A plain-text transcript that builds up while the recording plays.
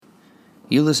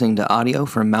You're listening to audio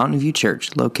from Mountain View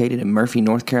Church, located in Murphy,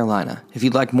 North Carolina. If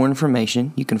you'd like more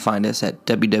information, you can find us at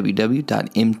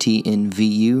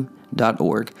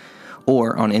www.mtnvu.org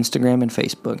or on Instagram and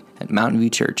Facebook at Mountain View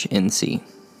Church NC. My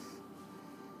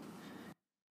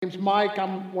name's Mike.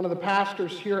 I'm one of the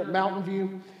pastors here at Mountain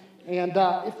View. And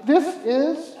if this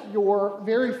is your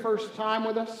very first time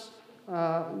with us,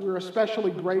 we're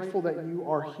especially grateful that you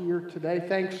are here today.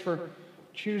 Thanks for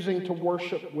choosing to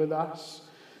worship with us.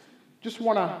 Just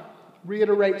want to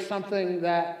reiterate something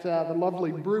that the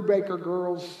lovely Brubaker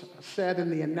girls said in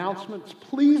the announcements.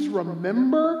 Please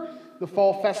remember the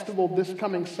Fall Festival this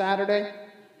coming Saturday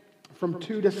from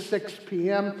 2 to 6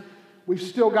 p.m. We've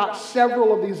still got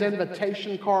several of these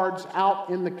invitation cards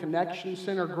out in the Connection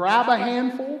Center. Grab a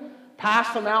handful,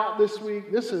 pass them out this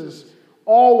week. This is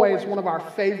always one of our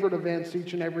favorite events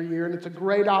each and every year, and it's a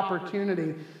great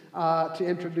opportunity to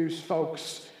introduce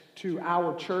folks to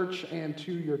our church and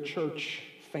to your church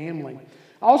family.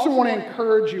 I also want to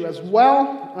encourage you as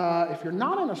well, if you're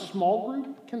not in a small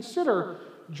group, consider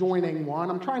joining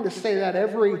one. I'm trying to say that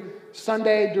every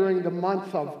Sunday during the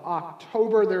month of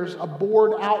October. There's a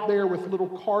board out there with little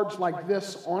cards like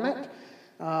this on it.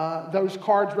 Those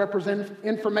cards represent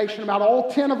information about all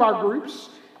 10 of our groups.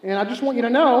 And I just want you to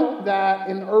know that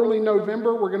in early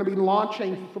November, we're going to be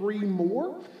launching 3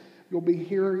 more. You'll be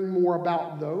hearing more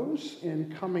about those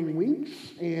in coming weeks.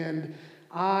 And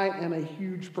I am a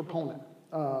huge proponent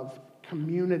of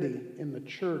community in the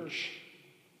church.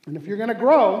 And if you're going to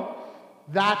grow,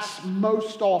 that's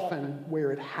most often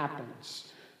where it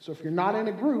happens. So if you're not in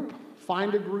a group,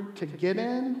 find a group to get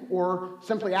in, or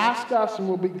simply ask us and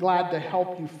we'll be glad to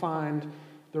help you find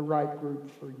the right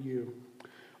group for you.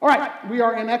 All right, we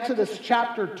are in Exodus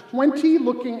chapter 20,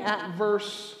 looking at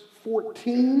verse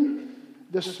 14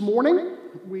 this morning.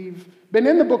 We've been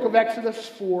in the book of Exodus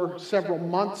for several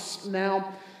months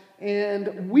now,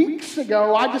 and weeks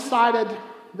ago I decided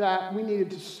that we needed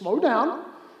to slow down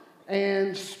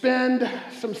and spend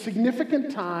some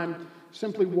significant time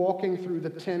simply walking through the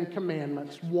 10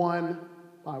 commandments one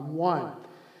by one.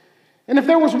 And if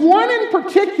there was one in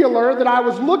particular that I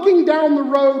was looking down the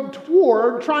road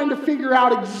toward, trying to figure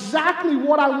out exactly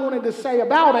what I wanted to say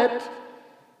about it,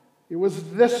 it was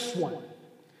this one.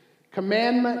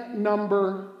 Commandment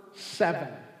number 7.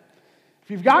 If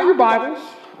you've got your Bibles,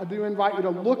 I do invite you to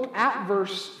look at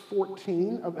verse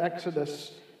 14 of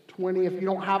Exodus 20. If you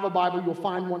don't have a Bible, you'll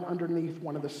find one underneath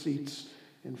one of the seats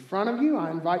in front of you.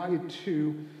 I invite you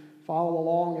to follow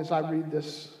along as I read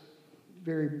this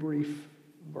very brief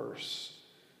verse.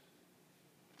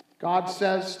 God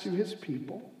says to his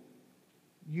people,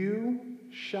 "You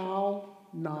shall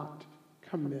not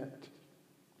commit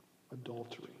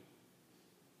adultery."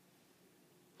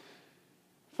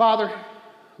 Father,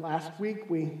 last week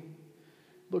we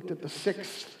looked at the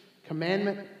 6th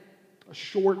commandment, a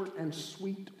short and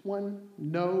sweet one: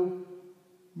 no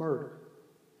murder.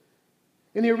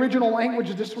 In the original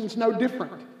language, this one's no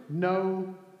different: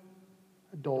 no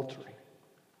adultery.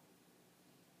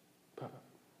 But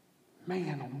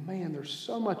man, oh man, there's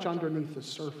so much underneath the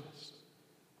surface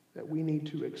that we need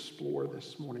to explore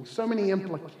this morning. So many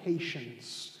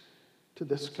implications to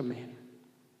this commandment.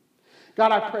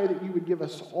 God, I pray that you would give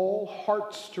us all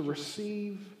hearts to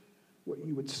receive what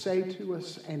you would say to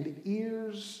us and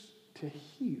ears to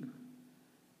hear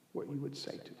what you would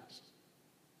say to us.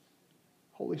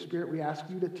 Holy Spirit, we ask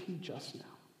you to teach us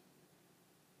now.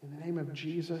 In the name of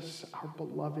Jesus, our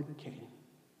beloved King.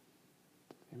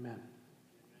 Amen.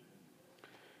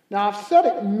 Now, I've said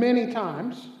it many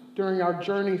times during our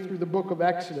journey through the book of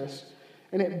Exodus,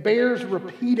 and it bears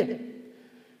repeating.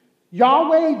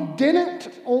 Yahweh didn't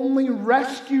only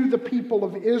rescue the people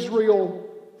of Israel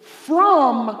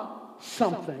from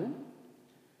something,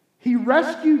 he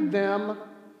rescued them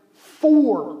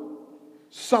for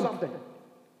something.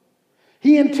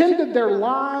 He intended their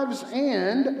lives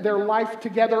and their life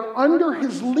together under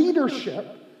his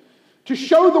leadership to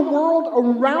show the world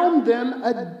around them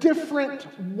a different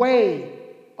way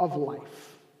of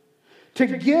life, to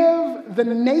give the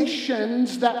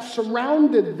nations that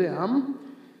surrounded them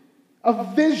a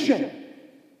vision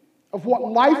of what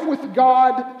life with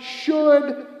God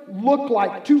should look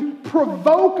like, to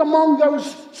provoke among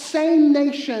those same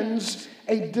nations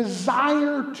a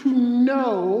desire to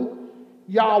know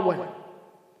Yahweh.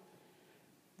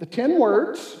 The 10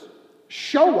 words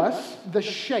show us the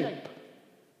shape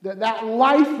that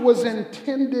life was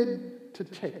intended to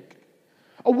take.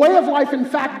 A way of life, in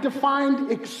fact,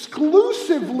 defined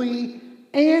exclusively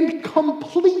and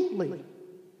completely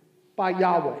by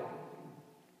Yahweh.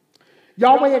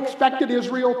 Yahweh expected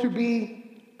Israel to be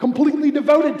completely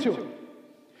devoted to him.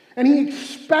 And he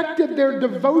expected their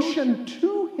devotion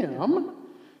to him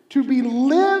to be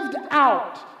lived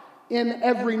out in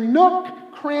every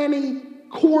nook, cranny,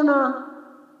 corner,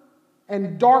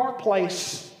 and dark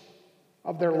place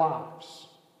of their lives.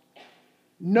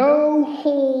 No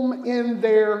home in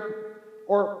their,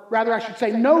 or rather I should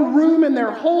say, no room in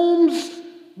their homes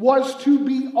was to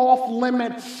be off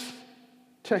limits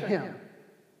to him.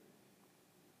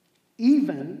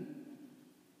 Even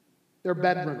their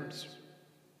bedrooms.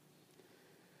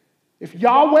 If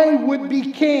Yahweh would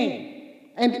be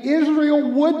king and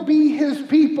Israel would be his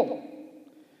people,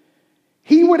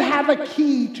 he would have a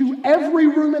key to every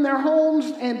room in their homes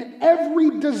and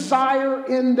every desire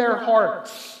in their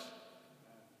hearts.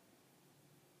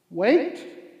 Wait,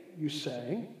 you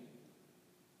say.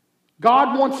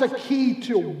 God wants a key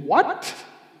to what?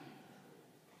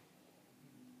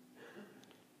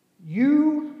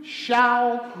 You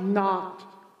shall not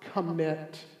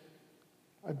commit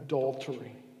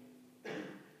adultery.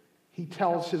 He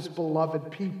tells his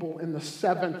beloved people in the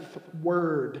 7th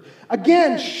word.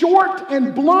 Again, short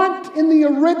and blunt in the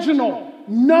original.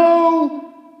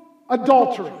 No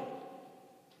adultery.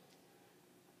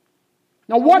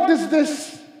 Now, what does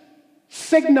this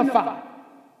signify?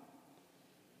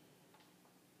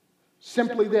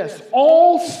 Simply this: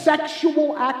 all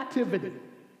sexual activity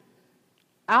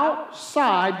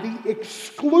outside the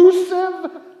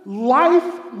exclusive,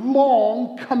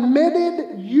 lifelong,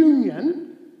 committed union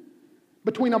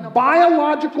between a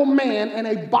biological man and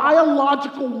a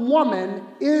biological woman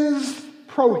is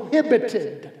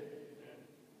prohibited.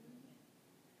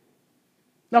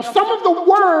 Now, some of the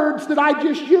words that I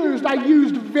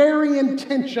used very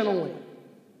intentionally.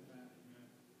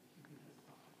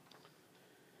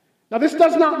 Now, this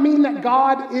does not mean that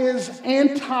God is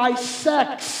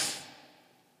anti-sex.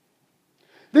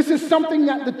 This is something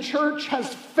that the church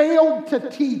has failed to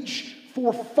teach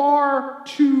for far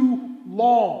too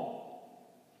long.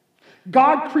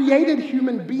 God created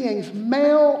human beings,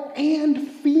 male and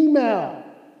female,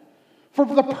 for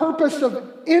the purpose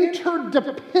of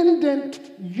interdependent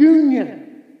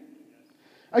union.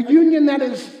 A union that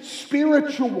is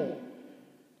spiritual,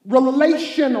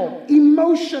 relational,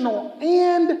 emotional,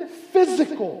 and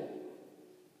physical.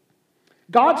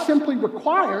 God simply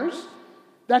requires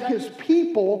that his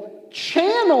people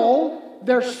channel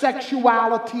their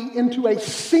sexuality into a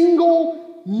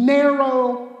single,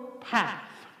 narrow path.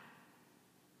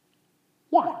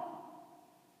 Why?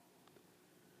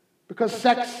 Because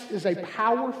sex is a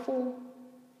powerful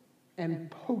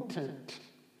and potent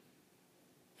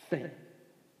thing.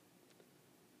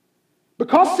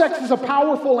 Because sex is a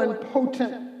powerful and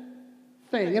potent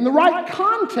thing, in the right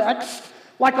context,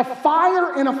 like a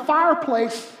fire in a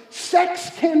fireplace,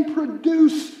 sex can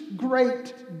produce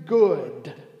great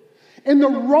good. In the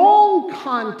wrong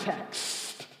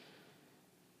context,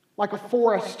 like a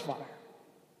forest fire,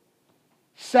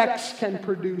 sex can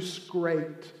produce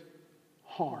great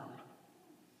harm.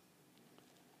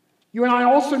 You and I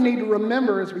also need to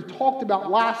remember, as we talked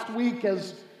about last week,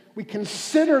 as we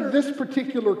consider this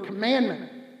particular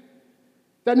commandment,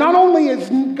 that not only is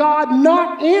God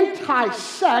not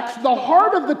anti-sex, the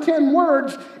heart of the 10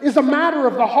 words is a matter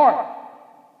of the heart.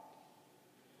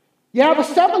 Yeah, the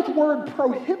 7th word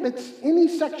prohibits any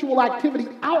sexual activity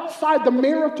outside the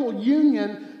marital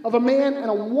union of a man and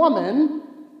a woman.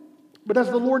 But as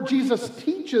the Lord Jesus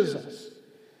teaches us,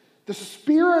 the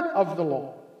spirit of the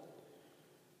law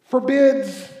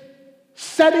forbids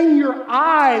setting your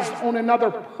eyes on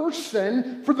another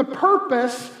person for the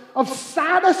purpose of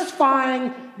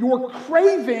satisfying your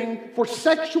craving for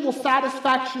sexual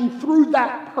satisfaction through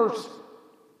that person.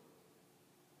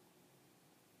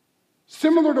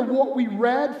 Similar to what we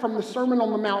read from the Sermon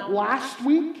on the Mount last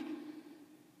week.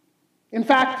 In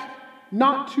fact,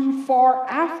 not too far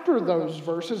after those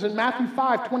verses, in Matthew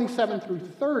 5, 27 through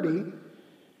 30,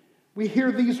 we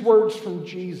hear these words from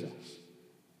Jesus.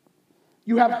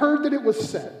 You have heard that it was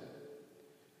said,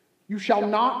 you shall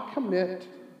not commit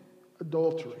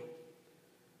adultery.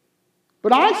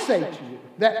 But I say to you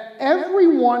that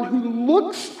everyone who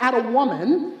looks at a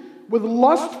woman with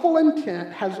lustful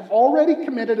intent has already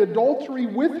committed adultery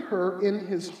with her in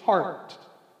his heart.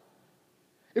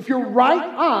 If your right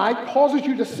eye causes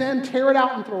you to sin, tear it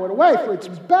out and throw it away, for it's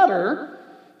better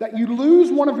that you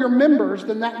lose one of your members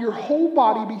than that your whole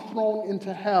body be thrown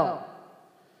into hell.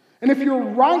 And if your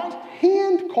right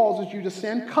hand causes you to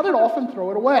sin, cut it off and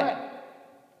throw it away.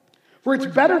 For it's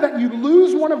better that you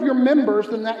lose one of your members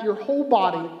than that your whole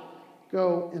body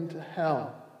go into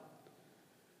hell.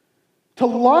 To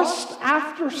lust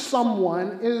after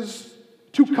someone is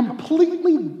to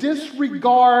completely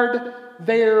disregard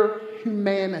their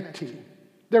humanity.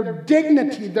 their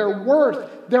dignity, their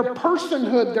worth, their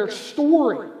personhood, their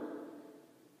story.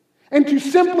 And to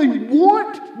simply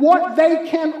want what they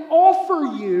can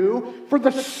offer you for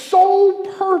the sole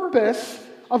purpose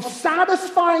of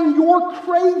satisfying your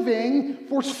craving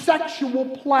for sexual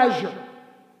pleasure.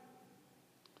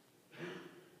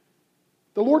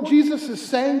 The Lord Jesus is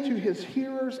saying to his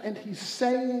hearers, and he's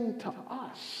saying to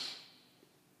us,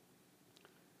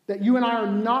 that you and I are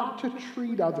not to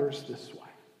treat others this way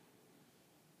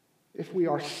if we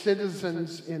are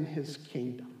citizens in his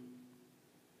kingdom.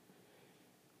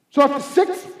 So if the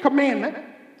sixth commandment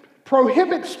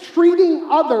prohibits treating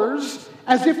others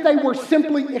as if they were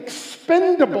simply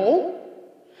expendable,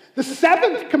 the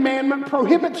seventh commandment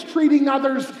prohibits treating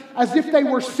others as if they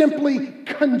were simply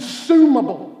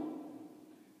consumable.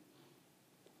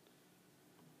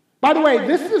 By the way,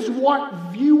 this is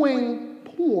what viewing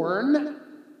porn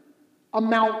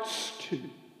amounts to.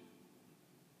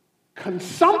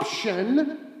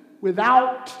 Consumption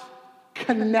without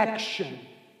connection.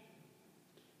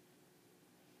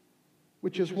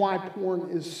 Which is why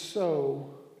porn is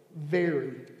so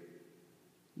very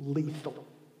lethal.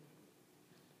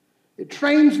 It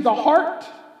trains the heart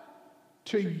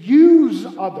to use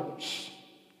others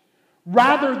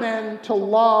rather than to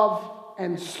love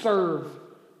and serve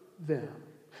them.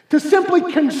 To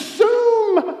simply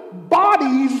consume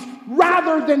bodies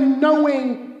rather than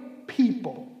knowing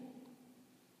people.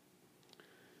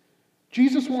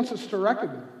 Jesus wants us to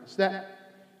recognize that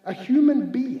a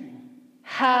human being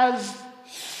has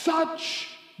such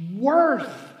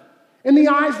worth in the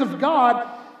eyes of God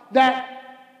that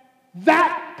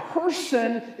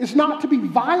person is not to be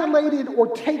violated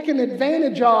or taken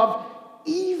advantage of,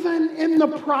 even in the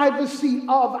privacy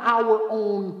of our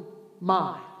own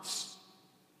minds.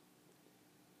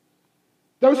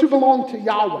 Those who belong to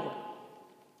Yahweh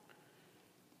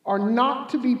are not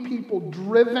to be people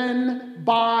driven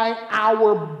by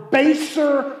our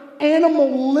baser,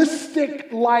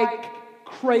 animalistic-like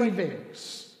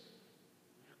cravings.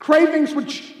 Cravings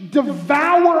which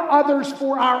devour others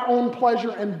for our own pleasure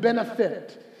and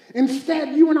benefit.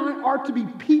 Instead, you and I are to be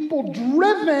people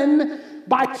driven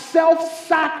by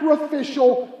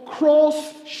self-sacrificial,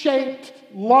 cross-shaped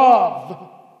love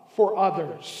for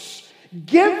others.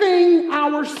 Giving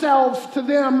ourselves to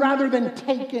them rather than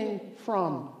taking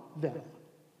from them.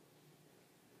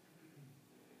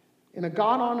 In a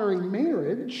God-honoring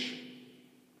marriage,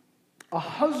 a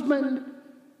husband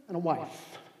and a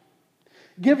wife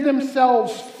give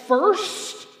themselves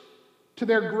first to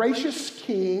their gracious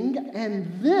king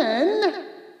and then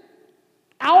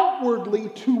outwardly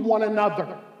to one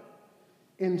another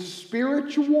in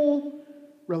spiritual,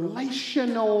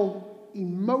 relational,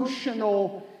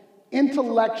 emotional,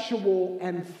 intellectual,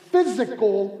 and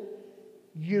physical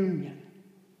union.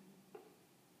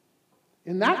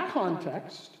 In that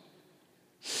context,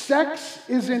 sex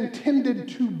is intended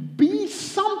to be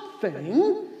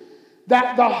something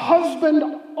that the husband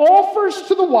offers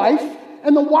to the wife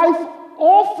and the wife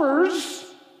offers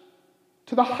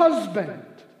to the husband.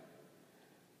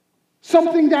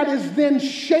 Something that is then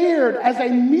shared as a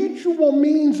mutual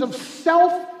means of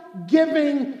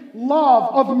self-giving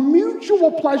love, of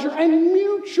mutual pleasure and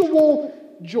mutual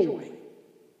joy.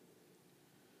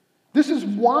 This is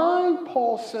why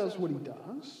Paul says what he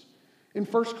does in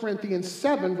 1 Corinthians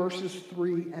 7, verses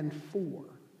 3 and 4.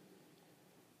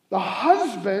 The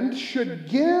husband should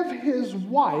give his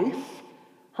wife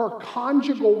her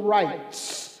conjugal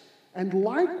rights, and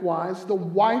likewise the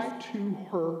wife to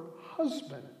her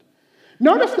husband.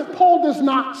 Notice that Paul does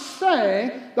not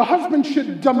say the husband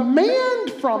should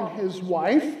demand from his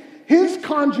wife his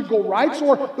conjugal rights,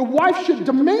 or the wife should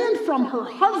demand from her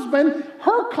husband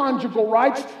her conjugal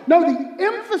rights. No, the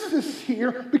emphasis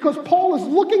here, because Paul is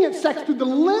looking at sex through the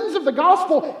lens of the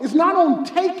gospel, is not on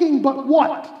taking, but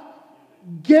what?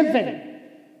 Giving.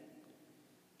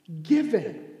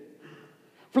 Giving.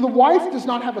 For the wife does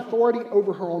not have authority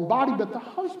over her own body, but the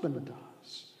husband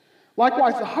does.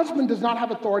 Likewise, the husband does not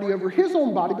have authority over his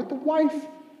own body, but the wife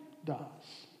does.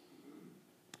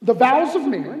 The vows of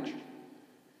marriage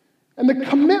and the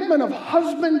commitment of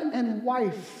husband and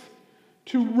wife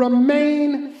to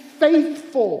remain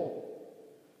faithful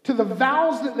to the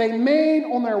vows that they made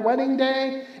on their wedding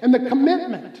day and the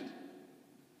commitment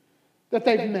that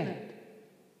they've made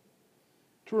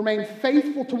to remain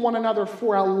faithful to one another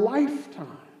for a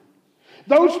lifetime.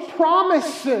 Those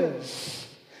promises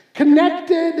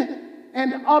connected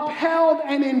and upheld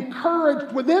and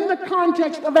encouraged within the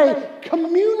context of a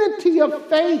community of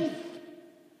faith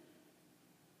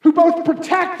who both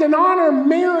protect and honor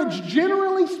marriage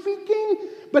generally speaking,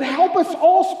 but help us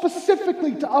all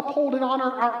specifically to uphold and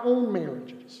honor our own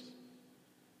marriages.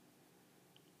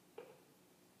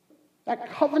 that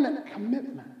covenant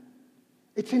commitment,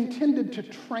 it's intended to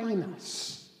train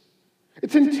us.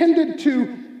 It's intended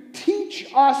to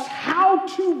teach us how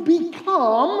to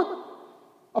become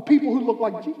a people who look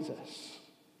like Jesus.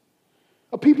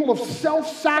 A people of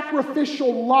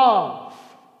self-sacrificial love,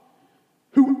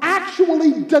 who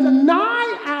actually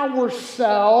deny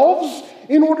ourselves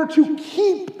in order to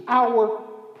keep our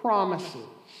promises.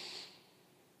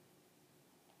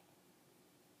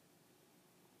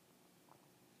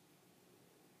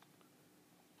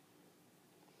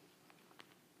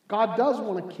 God does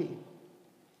want a key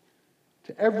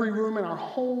to every room in our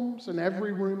homes and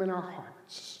every room in our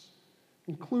hearts,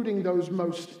 including those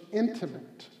most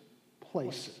intimate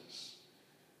places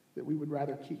that we would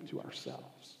rather keep to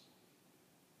ourselves.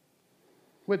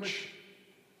 Which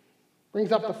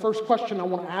brings up the first question I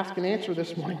want to ask and answer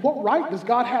this morning. What right does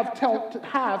God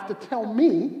have to tell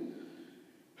me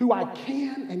who I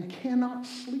can and cannot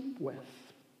sleep with?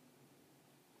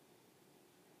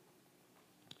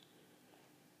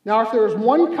 Now, if there is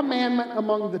one commandment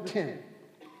among the 10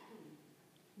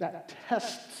 that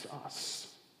tests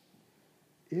us,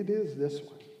 it is this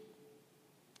one.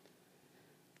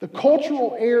 The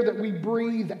cultural air that we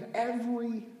breathe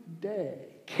every day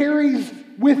carries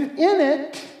within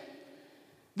it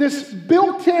this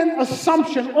built-in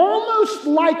assumption, almost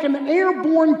like an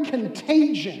airborne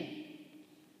contagion,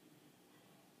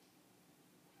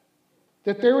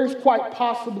 that there is quite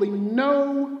possibly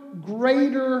no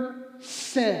greater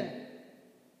sin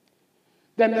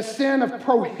than the sin of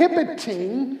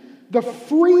prohibiting the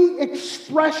free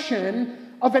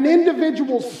expression of an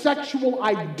individual's sexual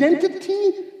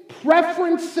identity,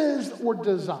 preferences, or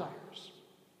desires.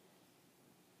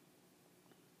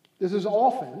 This is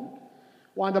often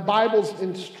why the Bible's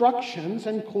instructions,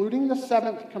 including the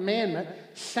seventh commandment,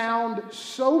 sound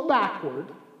so backward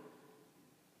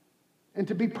and,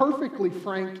 to be perfectly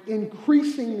frank,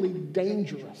 increasingly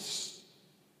dangerous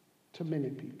to many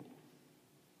people.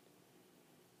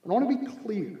 I want to be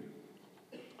clear.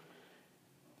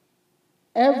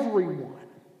 Everyone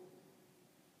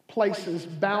places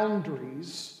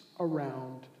boundaries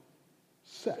around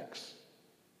sex.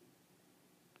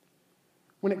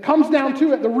 When it comes down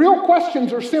to it, the real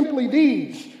questions are simply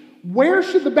these: where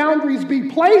should the boundaries be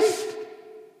placed,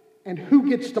 and who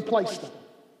gets to place them?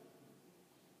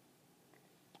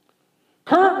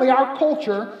 Currently, our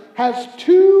culture has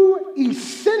two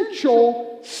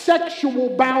essential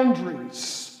sexual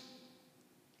boundaries: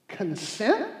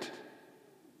 consent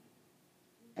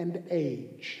and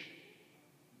age.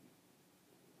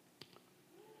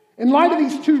 In light of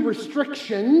these two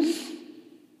restrictions,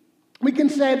 we can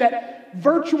say that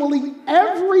virtually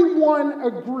everyone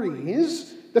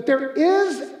agrees that there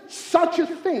is such a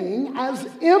thing as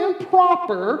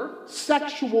improper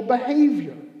sexual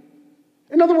behavior.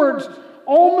 In other words,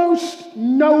 almost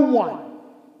no one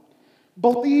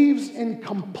believes in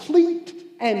complete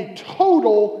and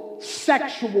total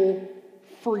sexual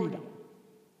freedom.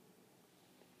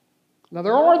 Now,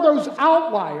 there are those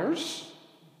outliers,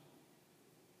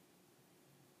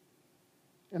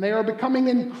 and they are becoming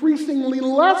increasingly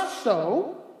less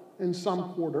so in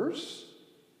some quarters.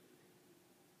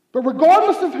 But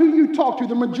regardless of who you talk to,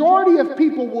 the majority of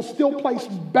people will still place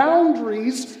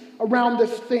boundaries around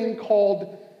this thing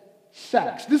called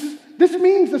sex. This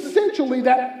means essentially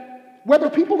that whether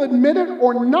people admit it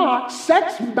or not,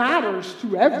 sex matters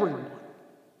to everyone.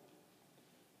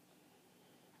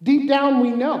 Deep down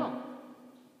we know,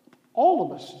 all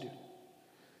of us do,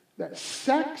 that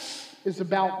sex is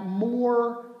about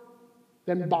more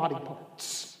than body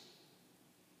parts.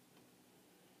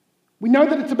 We know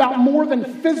that it's about more than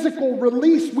physical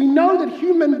release. We know that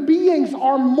human beings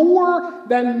are more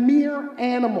than mere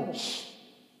animals.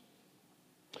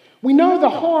 We know the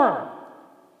harm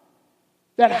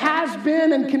that has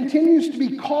been and continues to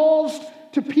be caused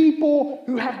to people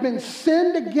who have been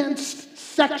sinned against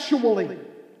sexually.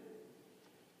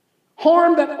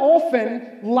 Harm that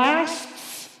often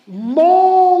lasts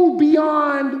long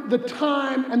beyond the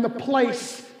time and the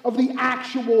place of the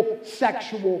actual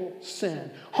sexual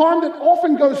sin. Harm that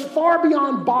often goes far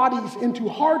beyond bodies into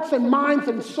hearts and minds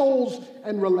and souls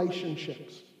and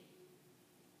relationships.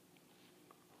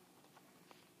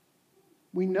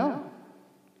 We know,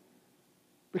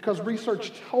 because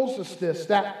research tells us this,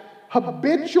 that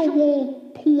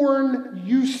habitual porn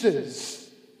uses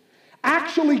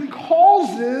actually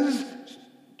causes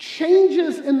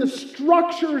changes in the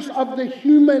structures of the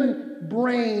human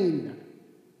brain.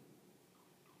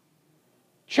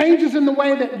 Changes in the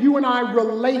way that you and I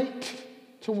relate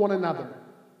to one another.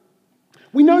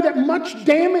 We know that much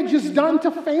damage is done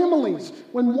to families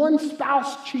when one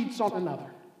spouse cheats on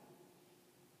another.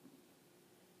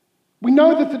 We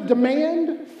know that the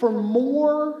demand for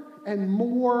more and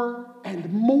more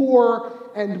and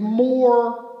more and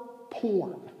more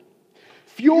porn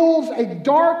fuels a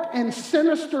dark and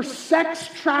sinister sex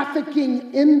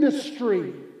trafficking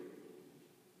industry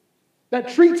that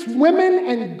treats women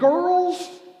and girls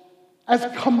as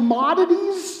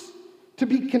commodities to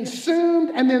be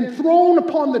consumed and then thrown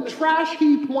upon the trash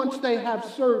heap once they have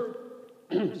served,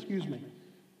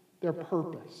 their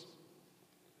purpose.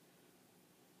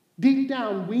 Deep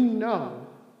down, we know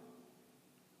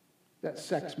that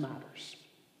sex matters.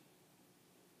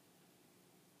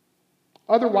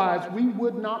 Otherwise, we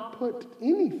would not put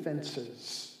any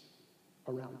fences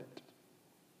around it.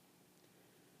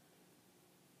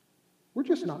 We're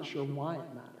just not sure why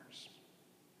it matters.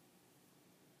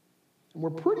 And we're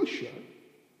pretty sure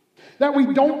that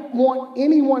we don't want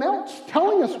anyone else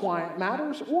telling us why it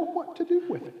matters or what to do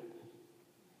with it.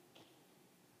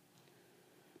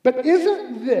 But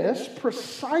isn't this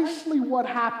precisely what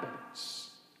happens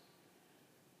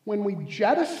when we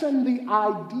jettison the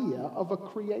idea of a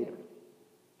creator?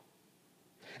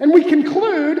 And we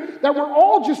conclude that we're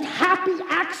all just happy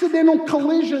accidental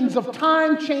collisions of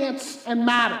time, chance, and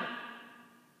matter.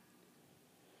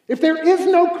 If there is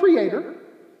no creator,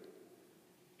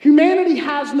 humanity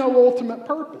has no ultimate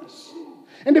purpose.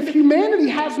 And if humanity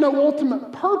has no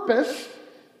ultimate purpose,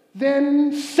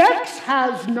 then sex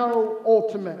has no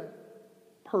ultimate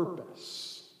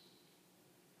purpose.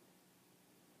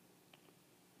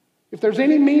 If there's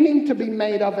any meaning to be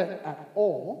made of it at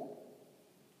all,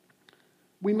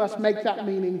 we must make that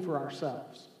meaning for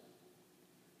ourselves,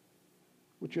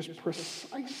 which is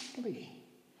precisely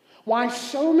why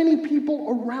so many people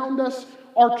around us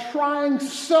are trying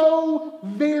so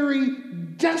very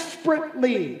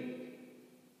desperately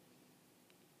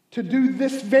to do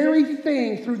this very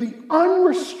thing through the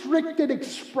unrestricted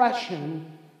expression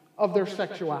of their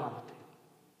sexuality.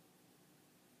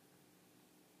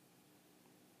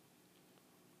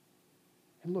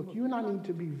 And look, you and I need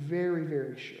to be very,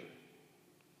 very sure.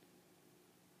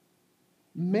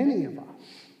 Many of us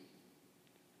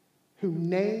who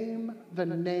name the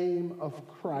name of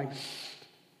Christ,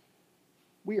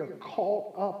 we are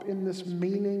caught up in this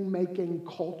meaning-making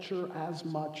culture as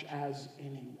much as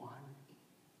anyone.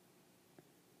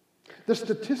 The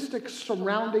statistics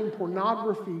surrounding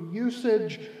pornography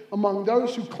usage among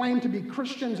those who claim to be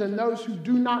Christians and those who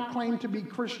do not claim to be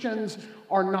Christians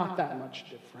are not that much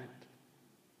different.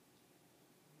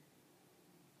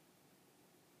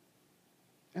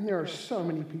 And there are so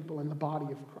many people in the body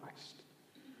of Christ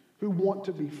who want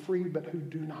to be free but who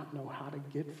do not know how to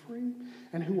get free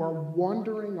and who are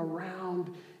wandering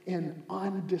around in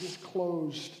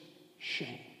undisclosed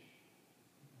shame.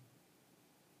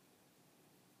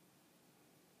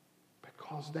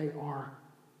 Because they are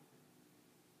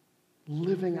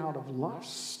living out of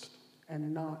lust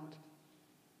and not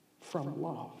from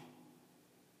love.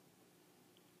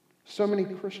 So many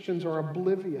Christians are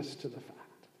oblivious to the fact,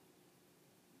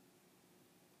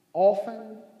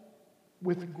 often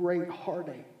with great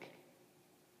heartache,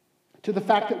 to the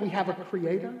fact that we have a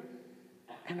creator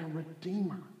and a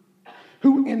redeemer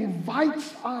who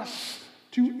invites us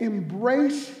to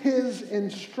embrace his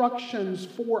instructions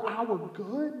for our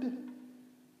good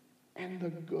and the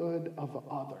good of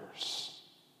others.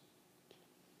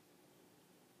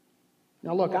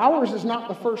 Now look, ours is not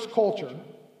the first culture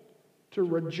to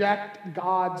reject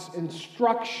God's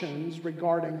instructions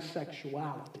regarding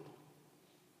sexuality.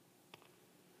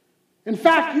 In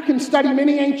fact, you can study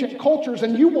many ancient cultures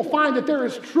and you will find that there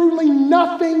is truly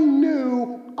nothing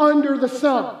new under the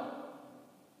sun.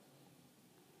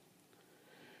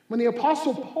 When the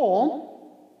Apostle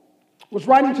Paul was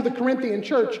writing to the Corinthian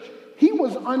church, he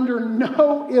was under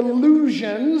no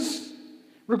illusions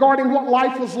regarding what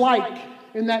life was like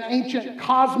in that ancient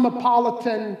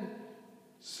cosmopolitan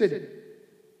city.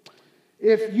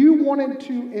 If you wanted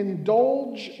to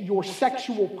indulge your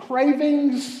sexual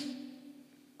cravings,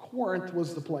 Corinth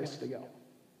was the place to go.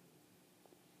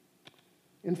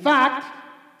 In fact,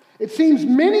 it seems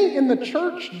many in the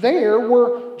church there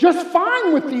were just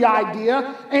fine with the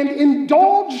idea and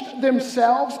indulged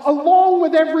themselves along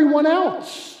with everyone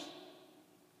else.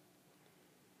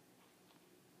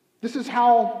 This is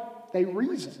how they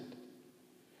reasoned.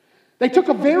 They took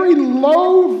a very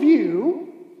low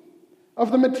view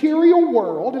of the material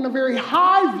world and a very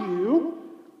high view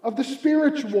of the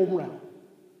spiritual realm,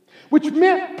 which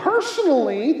meant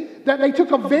personally that they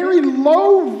took a very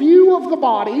low view of the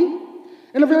body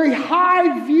and a very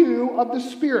high view of the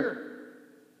spirit.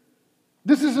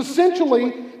 This is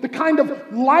essentially the kind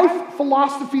of life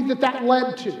philosophy that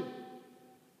led to.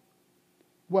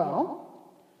 Well,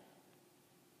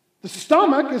 The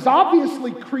stomach is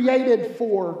obviously created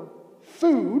for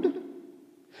food,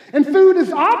 and food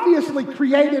is obviously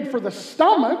created for the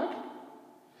stomach,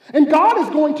 and God is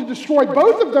going to destroy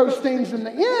both of those things in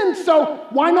the end, so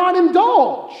why not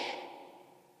indulge?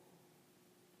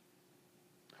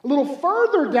 A little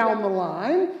further down the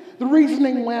line, the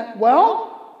reasoning went, well,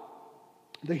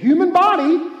 the human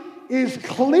body is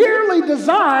clearly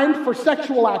designed for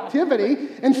sexual activity,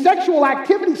 and sexual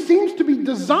activity seems to be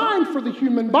designed for the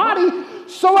human body,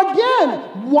 so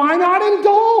again, why not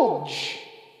indulge?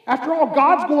 After all,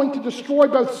 God's going to destroy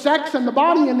both sex and the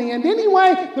body in the end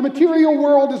anyway. The material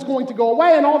world is going to go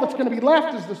away, and all that's going to be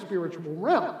left is the spiritual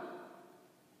realm.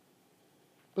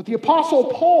 But the Apostle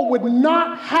Paul would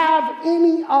not have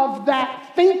any of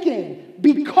that thinking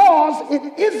because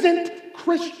it isn't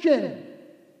Christian.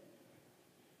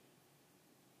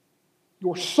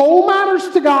 Your soul matters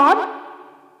to God,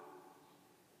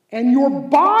 and your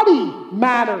body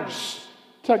matters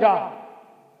to God.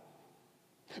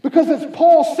 Because as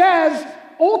Paul says,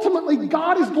 ultimately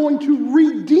God is going to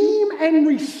redeem and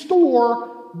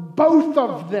restore both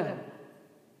of them.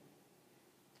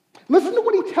 Listen to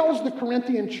what he tells the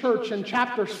Corinthian church in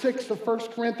chapter 6 of 1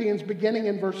 Corinthians, beginning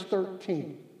in verse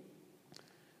 13.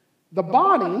 The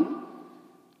body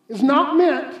is not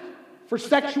meant for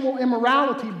sexual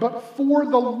immorality, but for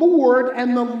the Lord,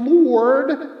 and the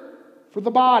Lord for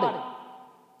the body.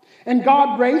 And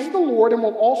God raised the Lord and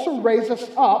will also raise us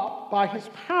up by his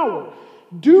power.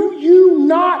 Do you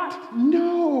not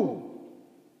know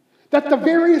that the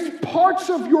various parts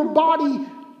of your body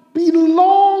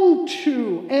belong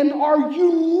to and are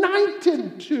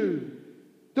united to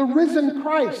the risen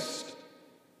Christ?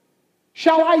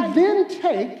 Shall I then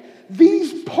take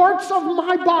these parts of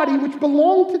my body which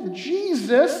belong to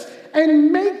Jesus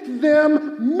and make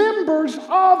them members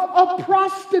of a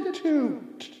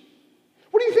prostitute?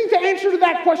 What do you think the answer to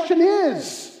that question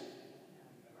is?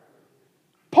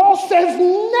 Paul says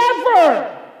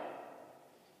never.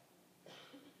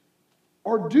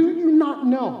 Or do you not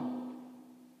know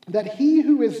that he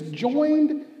who is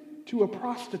joined to a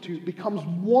prostitute becomes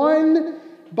one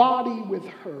body with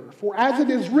her? For as it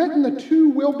is written, the two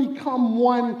will become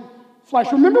one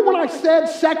flesh. Remember when I said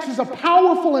sex is a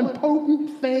powerful and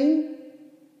potent thing?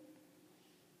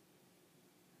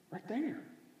 Right there.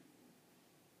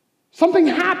 Something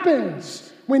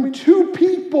happens when two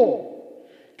people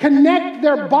connect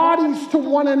their bodies to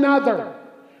one another,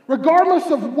 regardless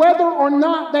of whether or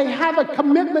not they have a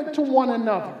commitment to one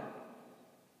another.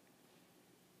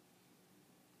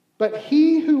 But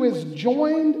he who is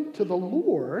joined to the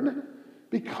Lord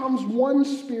becomes one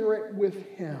spirit with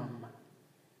him.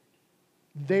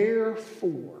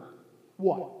 Therefore,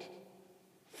 what?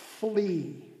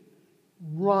 Flee,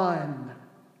 run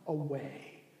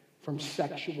away from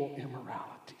sexual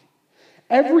immorality.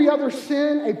 Every other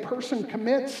sin a person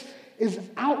commits is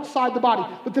outside the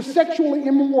body, but the sexually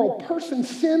immoral person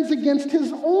sins against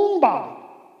his own body.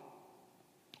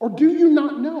 Or do you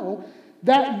not know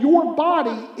that your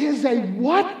body is a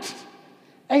what?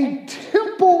 A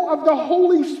temple of the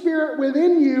Holy Spirit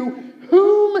within you,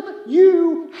 whom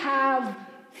you have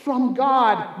from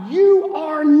God. You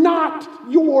are not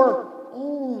your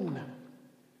own.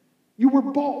 You were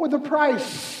bought with a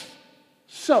price.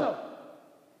 So,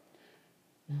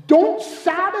 don't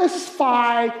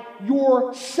satisfy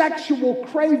your sexual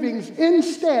cravings.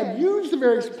 Instead, use the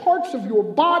various parts of your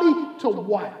body to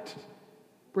what?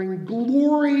 Bring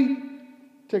glory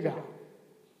to God.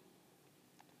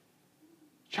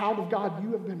 Child of God,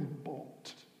 you have been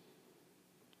bought.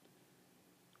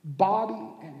 Body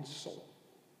and soul.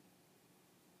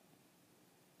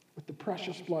 With the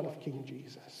precious blood of King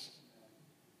Jesus.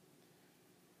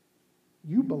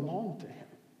 You belong to him.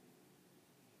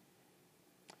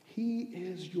 He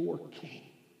is your king.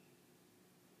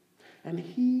 And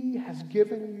he has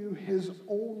given you his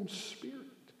own spirit,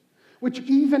 which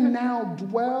even now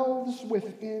dwells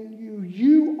within you.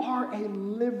 You are a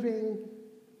living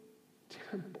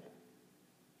temple.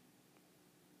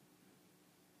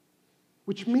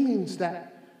 Which means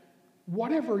that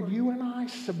whatever you and I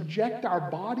subject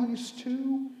our bodies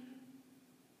to,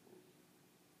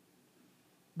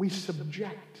 we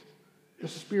subject the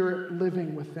Spirit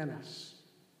living within us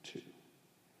to.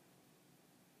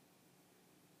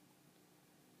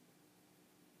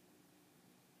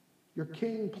 Your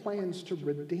King plans to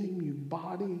redeem you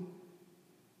body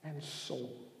and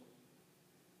soul.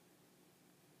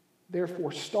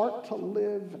 Therefore, start to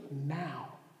live now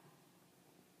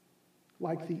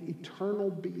like the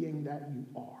eternal being that you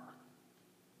are,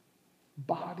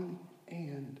 body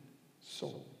and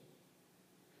soul.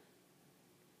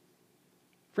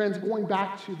 Friends, going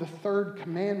back to the third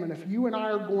commandment, if you and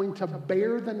I are going to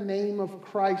bear the name of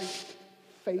Christ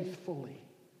faithfully,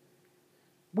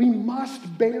 we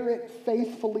must bear it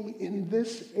faithfully in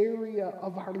this area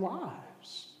of our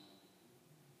lives.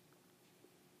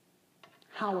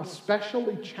 How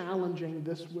especially challenging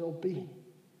this will be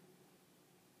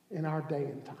in our day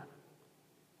and time.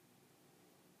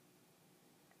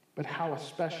 But how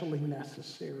especially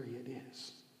necessary it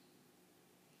is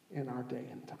in our day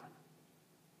and time.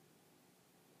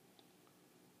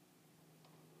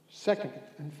 Second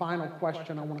and final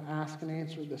question I want to ask and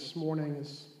answer this morning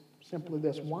is simply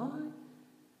this: why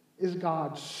is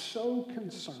God so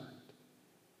concerned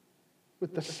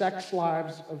with the sex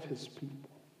lives of his people?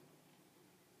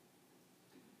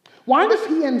 Why does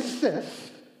he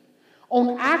insist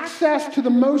on access to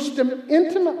the most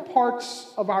intimate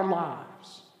parts of our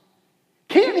lives?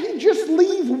 Can't he just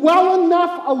leave well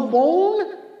enough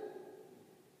alone?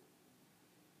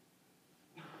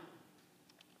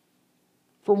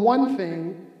 For one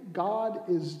thing, God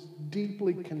is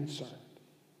deeply concerned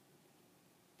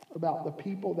about the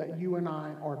people that you and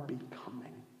I are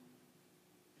becoming.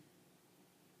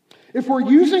 If we're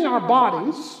using our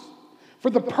bodies for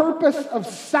the purpose of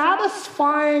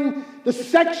satisfying the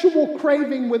sexual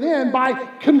craving within by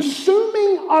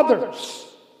consuming others,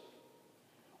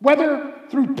 whether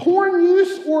through porn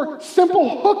use or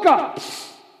simple hookups,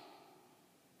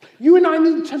 you and I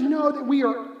need to know that we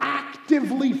are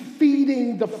actively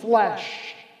feeding the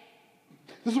flesh.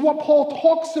 This is what Paul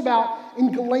talks about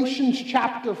in Galatians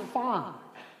chapter 5.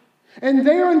 And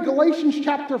there in Galatians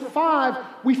chapter 5,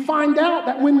 we find out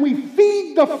that when we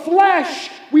feed the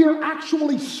flesh, we are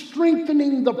actually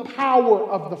strengthening the power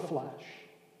of the flesh.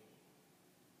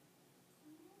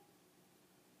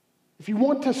 If you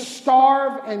want to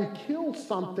starve and kill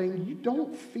something, you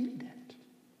don't feed it.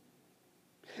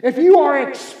 If you are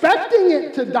expecting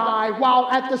it to die while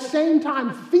at the same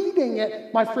time feeding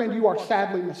it, my friend, you are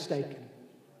sadly mistaken.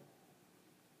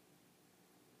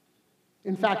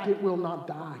 In fact, it will not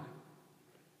die.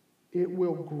 It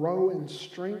will grow in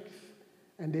strength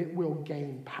and it will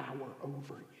gain power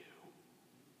over you.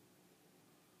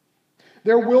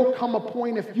 There will come a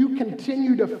point if you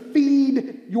continue to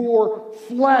feed your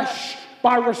flesh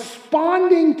by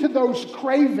responding to those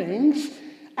cravings,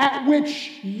 at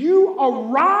which you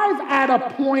arrive at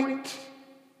a point,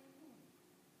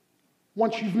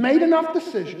 once you've made enough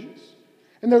decisions,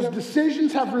 and those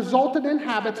decisions have resulted in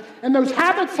habits, and those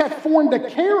habits have formed a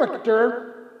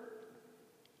character,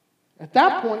 at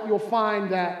that point you'll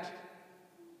find that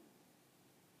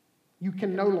you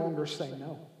can no longer say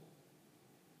no.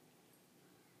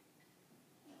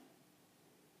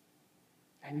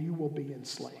 And you will be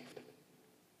enslaved.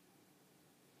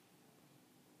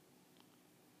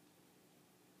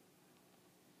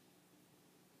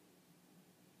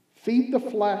 Feed the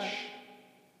flesh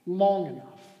long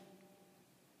enough,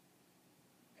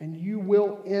 and you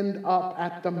will end up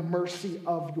at the mercy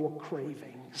of your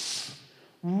cravings,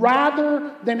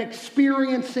 rather than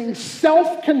experiencing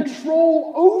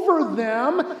self-control over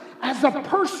them as a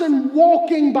person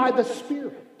walking by the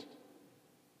Spirit.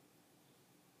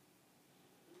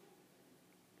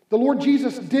 The Lord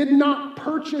Jesus did not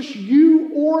purchase you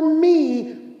or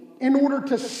me in order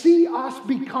to see us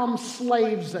become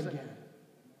slaves again.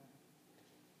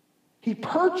 He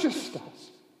purchased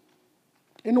us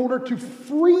in order to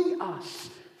free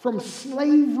us from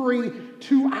slavery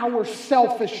to our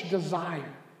selfish desires.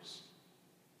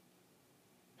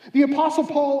 The Apostle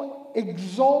Paul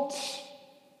exalts,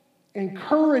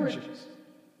 encourages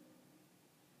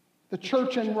the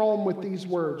church in Rome with these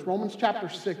words. Romans chapter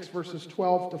 6, verses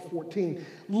 12 to 14.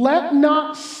 Let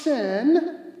not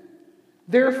sin,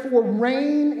 therefore,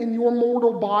 reign in your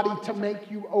mortal body to make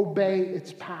you obey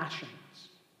its passions.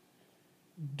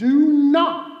 Do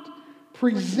not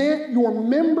present your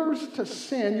members to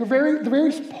sin, the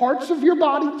various parts of your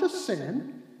body to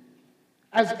sin,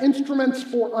 as instruments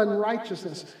for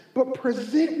unrighteousness, but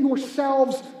present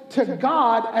yourselves to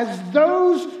God as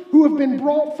those who have been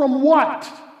brought from what?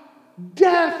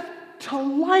 Death to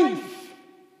life.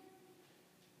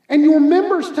 And your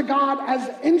members to God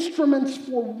as instruments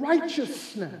for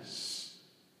righteousness.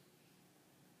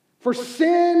 For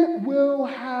sin will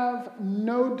have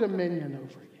no dominion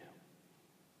over you,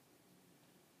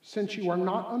 since you are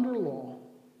not under law,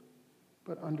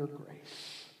 but under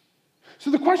grace. So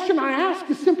the question I ask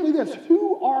is simply this: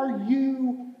 who are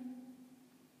you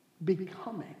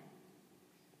becoming?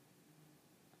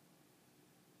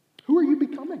 Who are you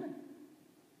becoming?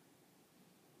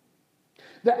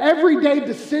 The everyday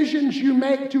decisions you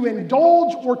make to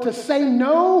indulge or to say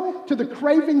no to the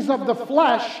cravings of the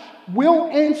flesh will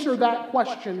answer that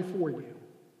question for you.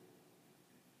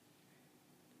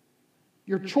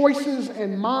 Your choices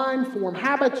and mine form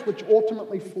habits which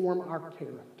ultimately form our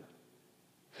character.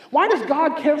 Why does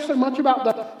God care so much about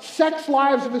the sex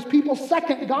lives of his people?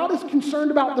 Second, God is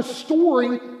concerned about the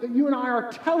story that you and I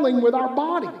are telling with our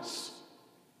bodies.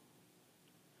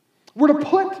 We're to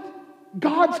put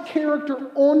God's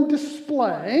character on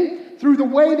display through the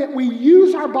way that we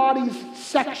use our bodies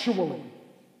sexually.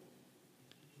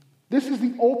 This is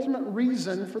the ultimate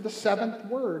reason for the seventh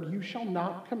word: you shall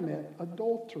not commit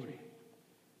adultery.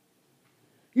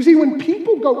 You see, when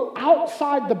people go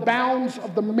outside the bounds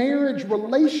of the marriage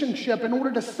relationship in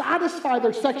order to satisfy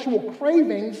their sexual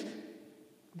cravings,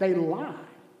 they lie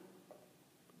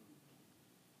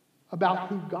about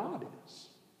who God is.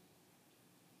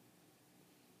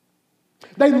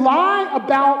 They lie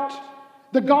about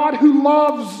the God who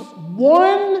loves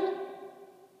one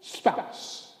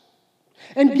spouse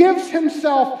and gives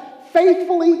himself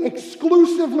faithfully,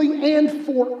 exclusively, and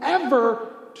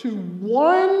forever to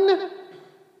one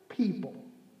people.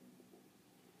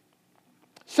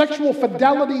 Sexual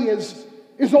fidelity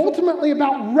is ultimately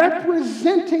about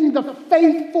representing the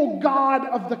faithful God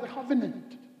of the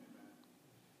covenant.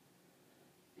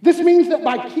 This means that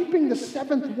by keeping the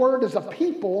seventh word as a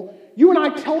people, you and I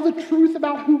tell the truth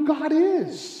about who God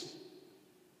is.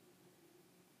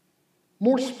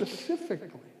 More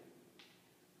specifically,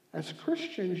 as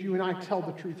Christians, you and I tell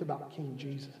the truth about King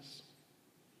Jesus.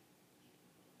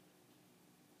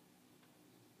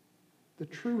 The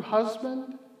true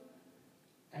husband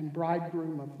and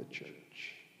bridegroom of the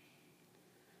church,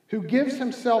 who gives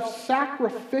himself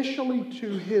sacrificially to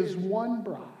his one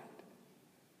bride,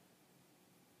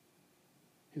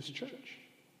 his church.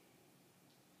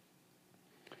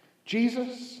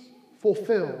 Jesus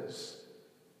fulfills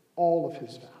all of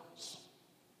his vows.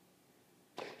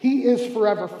 He is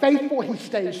forever faithful. He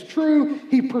stays true.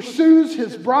 He pursues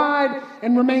his bride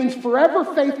and remains forever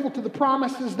faithful to the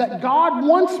promises that God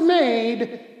once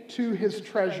made to his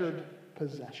treasured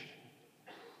possession.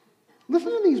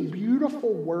 Listen to these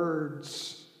beautiful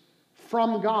words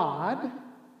from God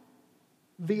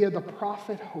via the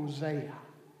prophet Hosea.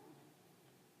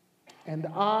 And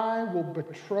I will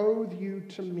betroth you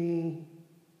to me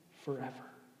forever.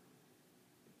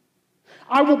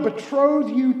 I will betroth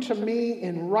you to me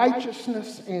in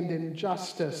righteousness and in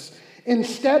justice, in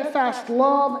steadfast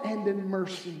love and in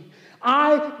mercy.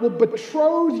 I will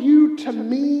betroth you to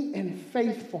me in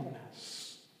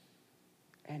faithfulness,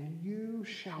 and you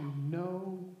shall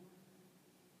know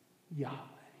Yahweh.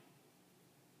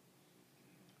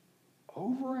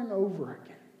 Over and over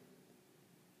again,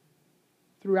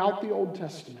 throughout the Old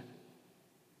Testament,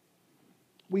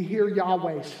 we hear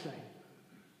Yahweh say,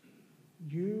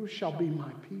 you shall be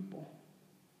my people,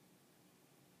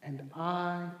 and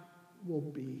I will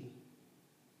be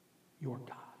your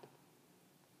God.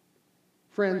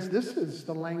 Friends, this is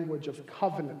the language of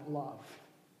covenant love.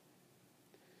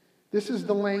 This is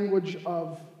the language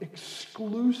of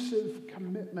exclusive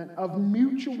commitment, of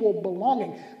mutual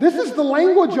belonging. This is the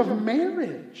language of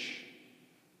marriage.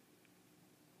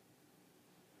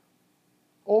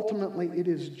 Ultimately, it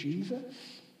is Jesus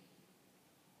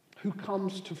who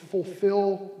comes to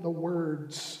fulfill the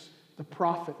words the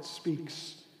prophet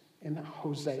speaks in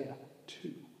Hosea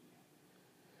 2.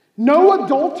 No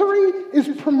adultery is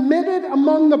permitted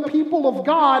among the people of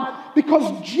God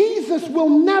because Jesus will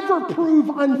never prove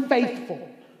unfaithful.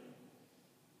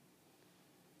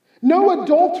 No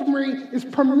adultery is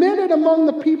permitted among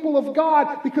the people of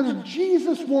God because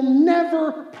Jesus will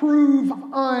never prove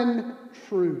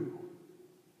untrue,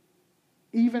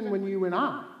 even when you and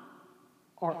I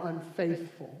are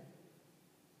unfaithful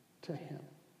to him.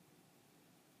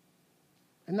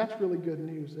 And that's really good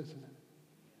news, isn't it?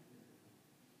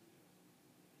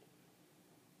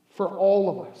 For all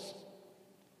of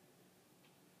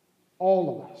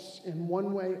us, in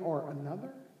one way or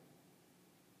another,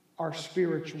 are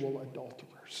spiritual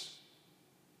adulterers.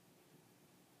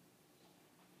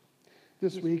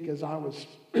 This week, as I was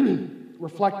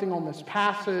reflecting on this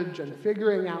passage and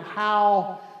figuring out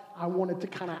how I wanted to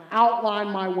kind of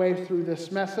outline my way through this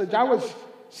message, I was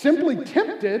simply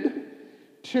tempted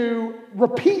to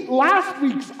repeat last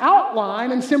week's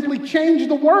outline and simply change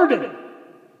the wording.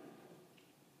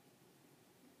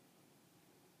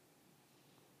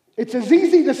 It's as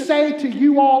easy to say to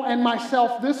you all and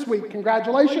myself this week,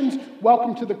 congratulations,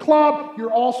 welcome to the club,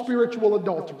 you're all spiritual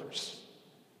adulterers.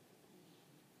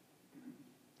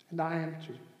 And I am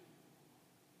too.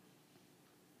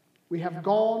 We have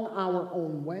gone our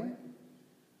own way.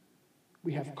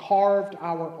 We have carved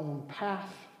our own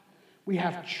path. We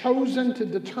have chosen to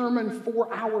determine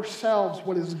for ourselves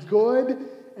what is good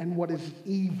and what is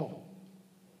evil.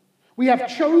 We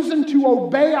have chosen to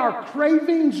obey our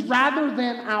cravings rather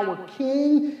than our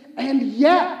King, and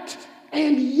yet,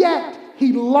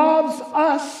 He loves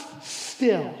us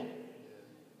still.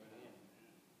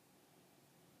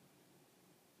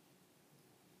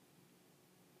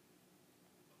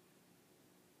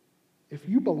 If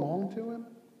you belong to Him,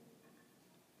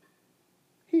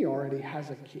 He already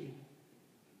has a key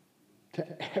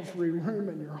to every room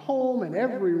in your home and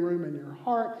every room in your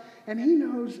heart, and He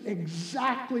knows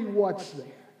exactly what's there.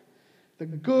 The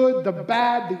good, the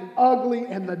bad, the ugly,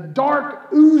 and the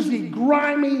dark, oozy,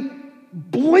 grimy,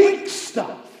 bleak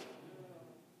stuff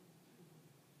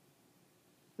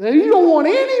that you don't want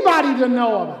anybody to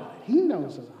know about it. He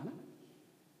knows about it.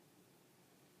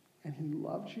 And He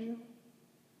loves you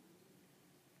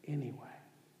anyway.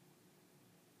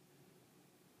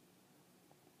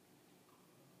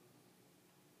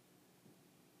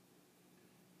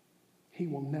 He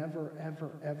will never,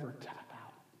 ever, ever tap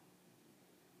out.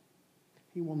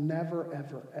 He will never,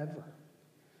 ever, ever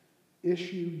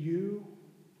issue you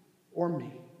or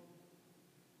me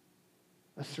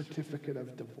a certificate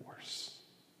of divorce.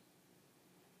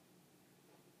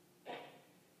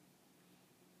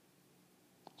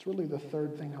 It's really the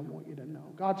third thing I want you to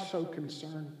know. God's so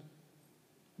concerned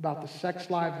about the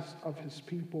sex lives of His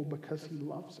people because He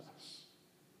loves us.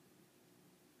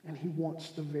 And He wants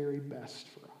the very best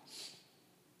for us.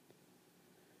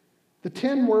 The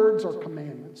 10 words are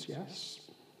commandments, yes,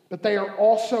 but they are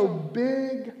also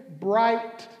big,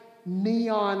 bright,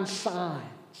 neon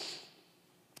signs,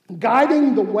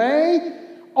 guiding the way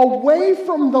away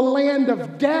from the land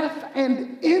of death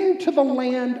and into the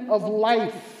land of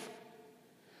life.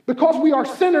 Because we are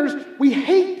sinners, we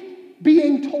hate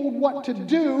being told what to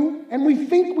do, and we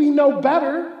think we know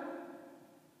better.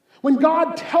 When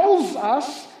God tells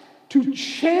us to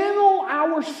channel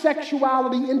our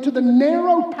sexuality into the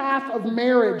narrow path of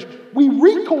marriage, we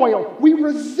recoil, we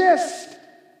resist,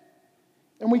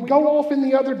 and we go off in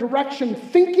the other direction,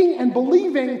 thinking and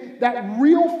believing that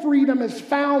real freedom is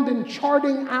found in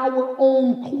charting our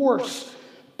own course.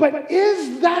 But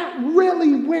is that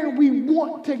really where we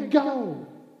want to go?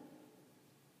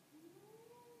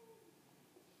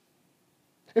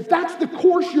 If that's the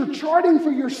course you're charting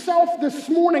for yourself this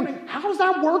morning, how's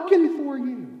that working for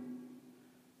you?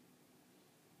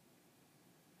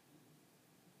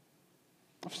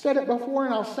 I've said it before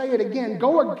and I'll say it again.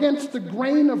 Go against the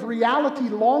grain of reality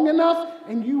long enough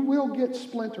and you will get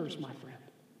splinters, my friend.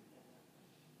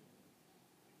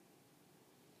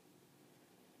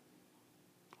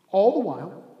 All the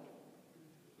while,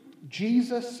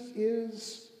 Jesus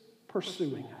is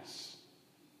pursuing us,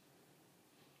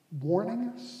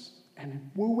 warning us and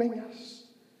wooing us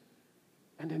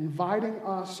and inviting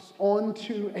us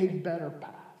onto a better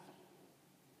path.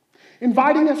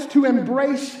 Inviting us to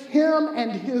embrace Him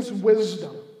and His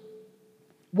wisdom.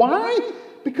 Why?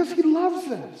 Because He loves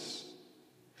us.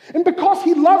 And because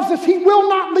He loves us, He will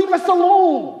not leave us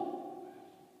alone.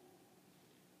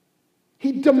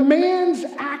 He demands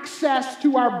access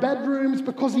to our bedrooms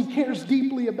because He cares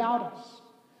deeply about us.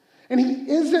 And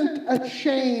He isn't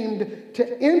ashamed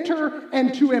to enter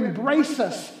and to embrace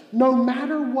us no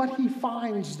matter what He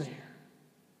finds there.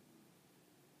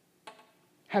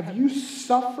 Have you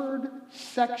suffered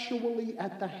sexually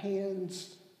at the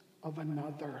hands of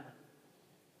another?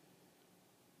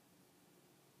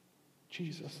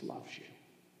 Jesus loves you.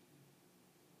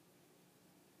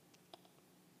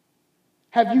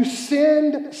 Have you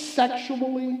sinned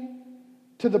sexually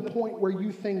to the point where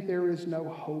you think there is no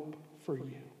hope for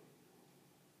you?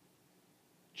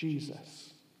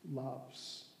 Jesus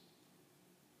loves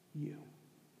you.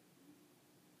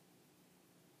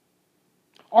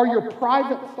 Are your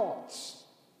private thoughts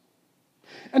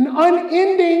an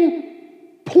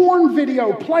unending porn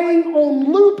video playing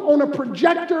on loop on a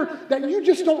projector that you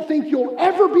just don't think you'll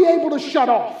ever be able to shut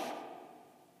off?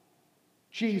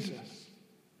 Jesus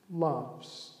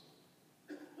loves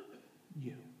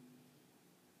you.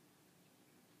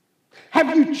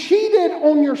 Have you cheated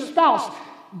on your spouse?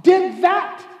 Did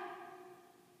that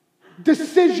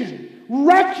decision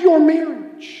wreck your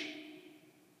marriage?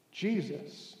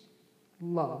 Jesus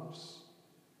loves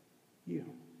you.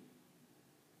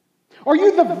 Are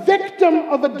you the victim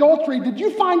of adultery? Did you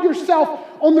find yourself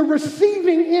on the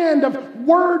receiving end of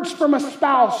words from a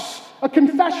spouse, a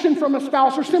confession from a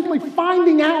spouse, or simply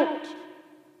finding out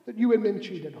that you had been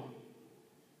cheated on?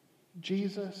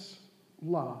 Jesus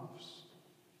loves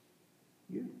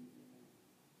you.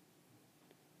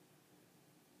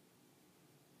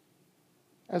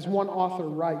 As one author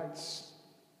writes,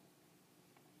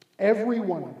 every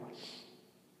one of us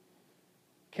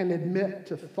can admit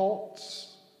to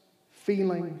thoughts,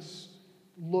 feelings,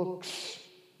 looks,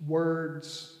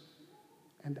 words,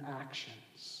 and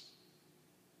actions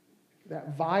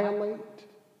that violate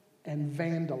and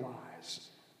vandalize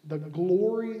the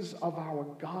glories of our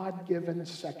God-given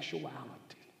sexuality.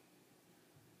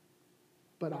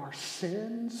 But our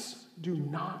sins do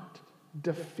not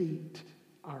defeat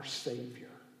our Savior.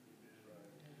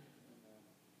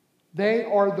 They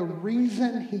are the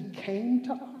reason he came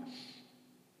to us,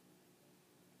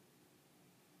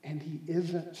 and he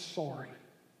isn't sorry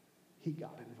he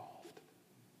got involved.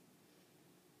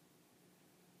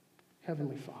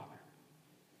 Heavenly Father,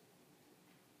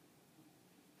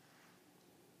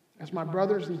 as my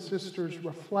brothers and sisters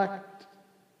reflect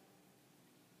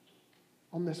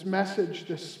on this message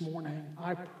this morning,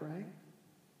 I pray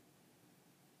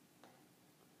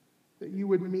that you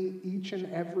would meet each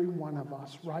and every one of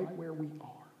us right where we are.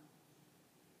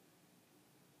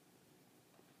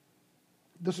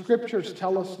 The scriptures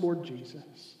tell us, Lord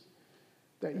Jesus,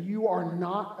 that you are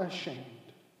not ashamed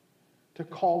to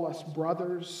call us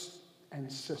brothers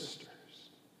and sisters.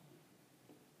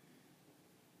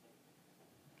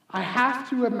 I have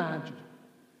to imagine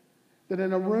that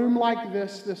in a room like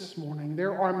this morning,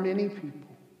 there are many people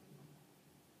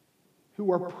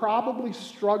who are probably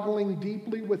struggling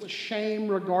deeply with shame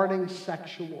regarding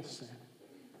sexual sin.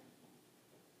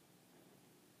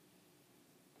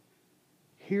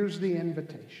 Here's the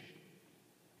invitation.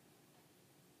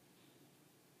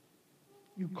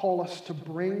 You call us to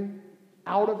bring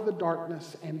out of the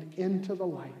darkness and into the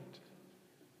light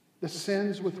the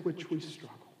sins with which we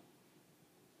struggle.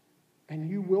 And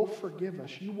you will forgive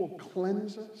us. You will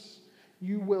cleanse us.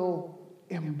 You will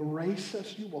embrace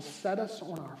us. You will set us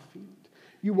on our feet.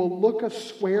 You will look us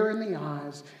square in the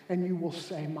eyes and you will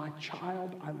say, my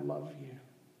child, I love you.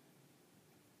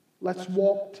 Let's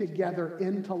walk together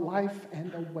into life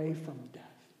and away from death.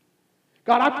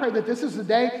 God, I pray that this is the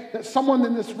day that someone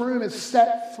in this room is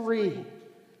set free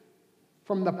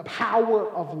from the power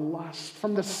of lust,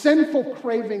 from the sinful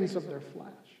cravings of their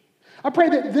flesh. I pray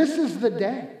that this is the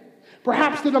day,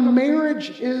 perhaps that a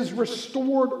marriage is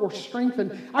restored or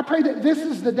strengthened. I pray that this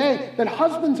is the day that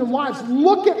husbands and wives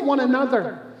look at one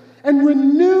another and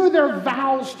renew their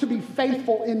vows to be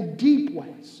faithful in deep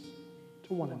ways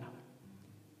to one another.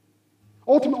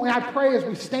 Ultimately, I pray as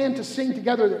we stand to sing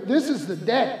together that this is the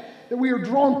day that we are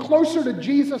drawn closer to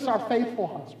Jesus, our faithful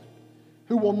husband,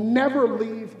 who will never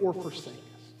leave or forsake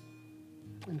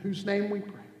us. In whose name we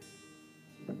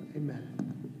pray. Amen.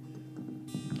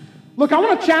 Look, I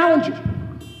want to challenge you.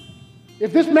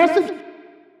 If this message